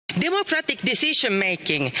Democratic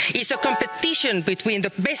decision-making is a competition between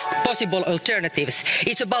the best possible alternatives.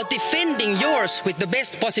 It's about defending yours with the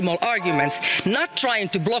best possible arguments, not trying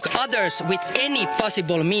to block others with any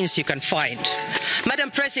possible means you can find.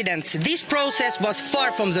 Madam President, this process was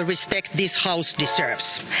far from the respect this House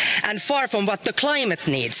deserves, and far from what the climate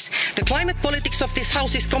needs. The climate politics of this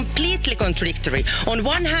House is completely contradictory. On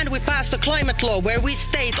one hand, we pass the climate law where we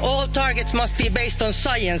state all targets must be based on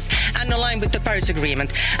science and align with the Paris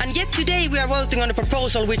Agreement. And yet today we are voting on a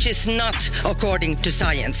proposal which is not according to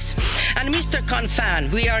science. And Mr.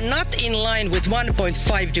 Canfin, we are not in line with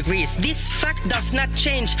 1.5 degrees. This fact does not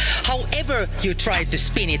change however you try to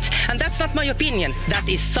spin it. And that's not my opinion, that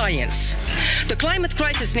is science. The climate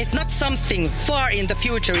crisis is not something far in the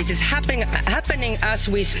future. It is happening as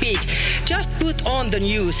we speak. Just put on the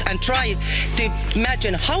news and try to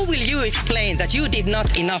imagine how will you explain that you did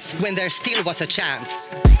not enough when there still was a chance.